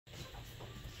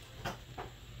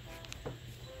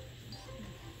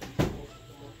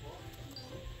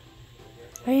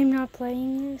I am not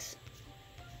playing this.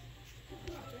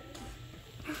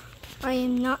 I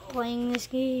am not playing this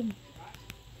game.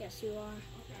 Yes, you are.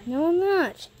 No, I'm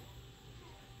not.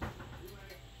 I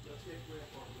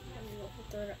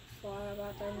thought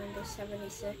about that number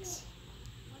 76.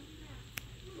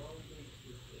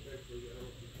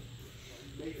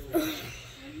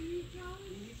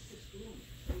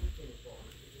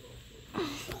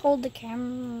 Hold the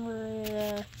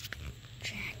camera,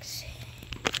 Jackson.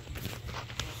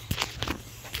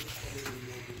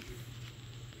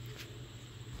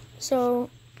 So,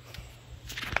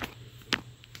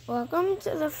 welcome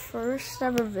to the first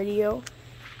ever video.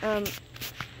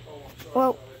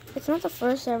 Well, it's not the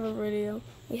first ever video.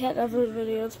 We had other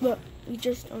videos, but we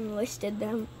just unlisted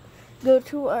them. Go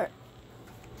to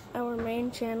our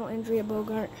main channel, ANDREA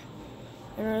Bogart,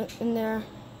 in their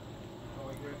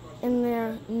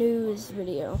news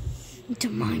video. It's a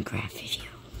Minecraft video.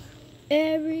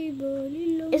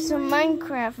 Everybody loves It's a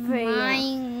Minecraft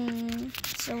video.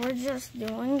 So we're just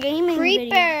doing gaming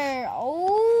Creeper! videos.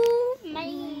 Oh,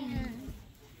 man.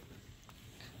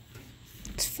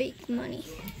 It's fake money.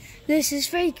 This is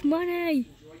fake money.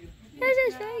 This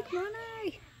is fake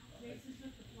money.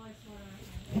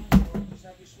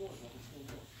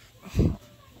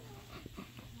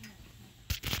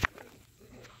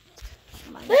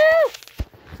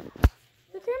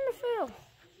 The camera fell.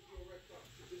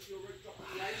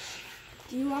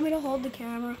 Do you want me to hold the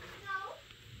camera?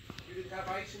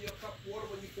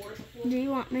 Do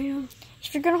you want me to?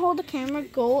 If you're gonna hold the camera,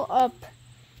 go up.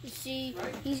 You see,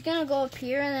 he's gonna go up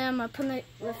here, and then I'm gonna put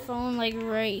the phone like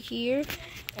right here,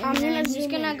 and then he's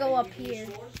gonna go up here.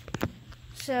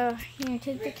 So here,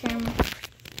 take the camera.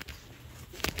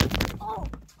 Oh! Are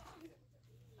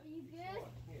you good?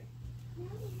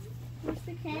 Where's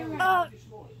the camera?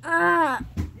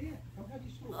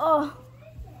 Oh,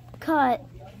 cut.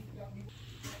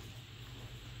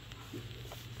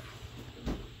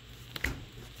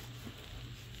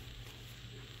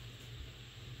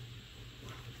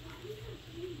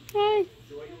 Hey.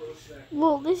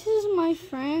 Well, this is my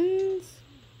friend's.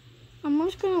 I'm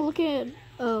just gonna look at.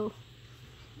 Oh.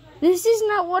 This is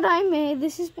not what I made.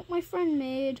 This is what my friend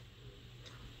made.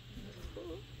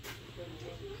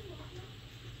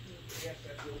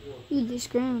 Ooh, this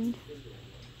ground.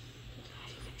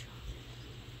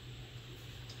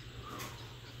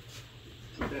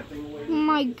 Oh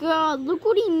my god, look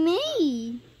what he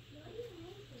made.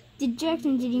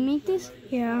 Jackson, did he make this?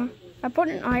 Yeah. I put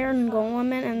an iron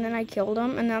golem in and then I killed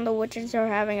him, and now the witches are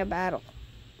having a battle.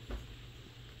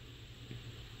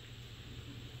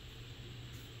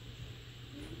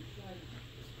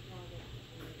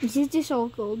 Is it just all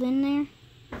gold in there?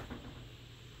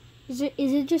 Is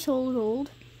it just all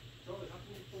gold?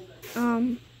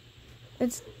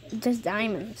 It's just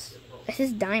diamonds. This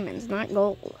is diamonds, not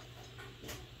gold.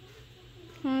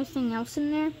 Anything else in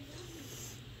there?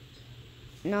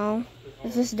 No,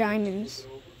 this is diamonds.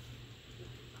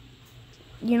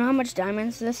 You know how much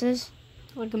diamonds this is?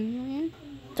 Like 1 million?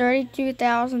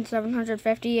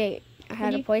 32,758. I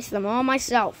had to place them all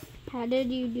myself. How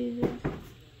did you do this?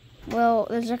 Well,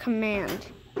 there's a command.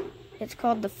 It's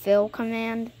called the fill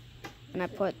command, and I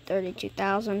put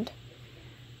 32,000.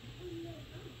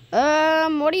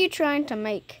 What are you trying to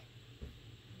make?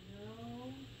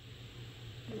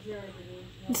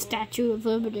 The Statue of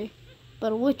Liberty,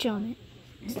 but a witch on it.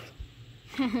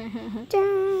 Dun,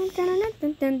 dun,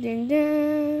 dun, dun, dun,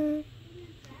 dun.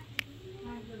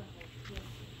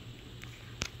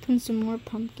 And some more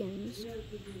pumpkins.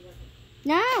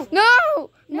 No! No!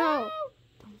 No!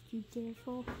 Don't you dare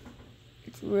fall.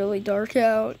 It's really dark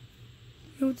out.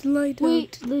 No, it's light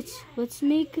Wait, out. let's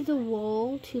make the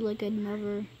wall to like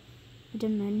another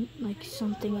dimension, like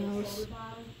something else.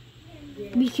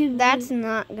 That's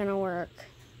not gonna work.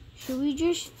 Should we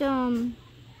just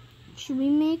should we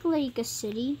make like a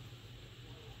city?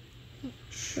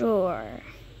 Sure.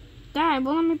 Dad,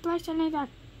 well, let me place it like that.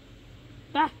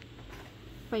 Dad,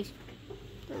 place.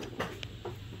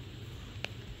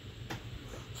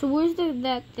 So where's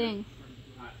that thing?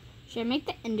 Should I make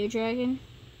the Ender Dragon?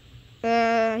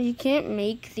 You can't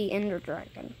make the Ender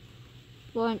Dragon.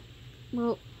 What?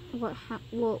 Well,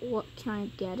 what? Can I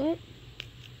get it?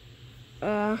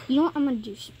 You know what? I'm gonna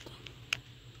do something.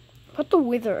 Put the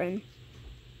Wither in.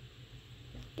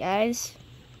 Guys,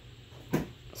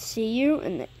 see you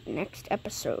in the next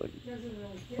episode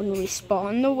when we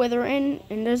spawn the Wither in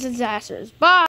and there's disasters. Bye!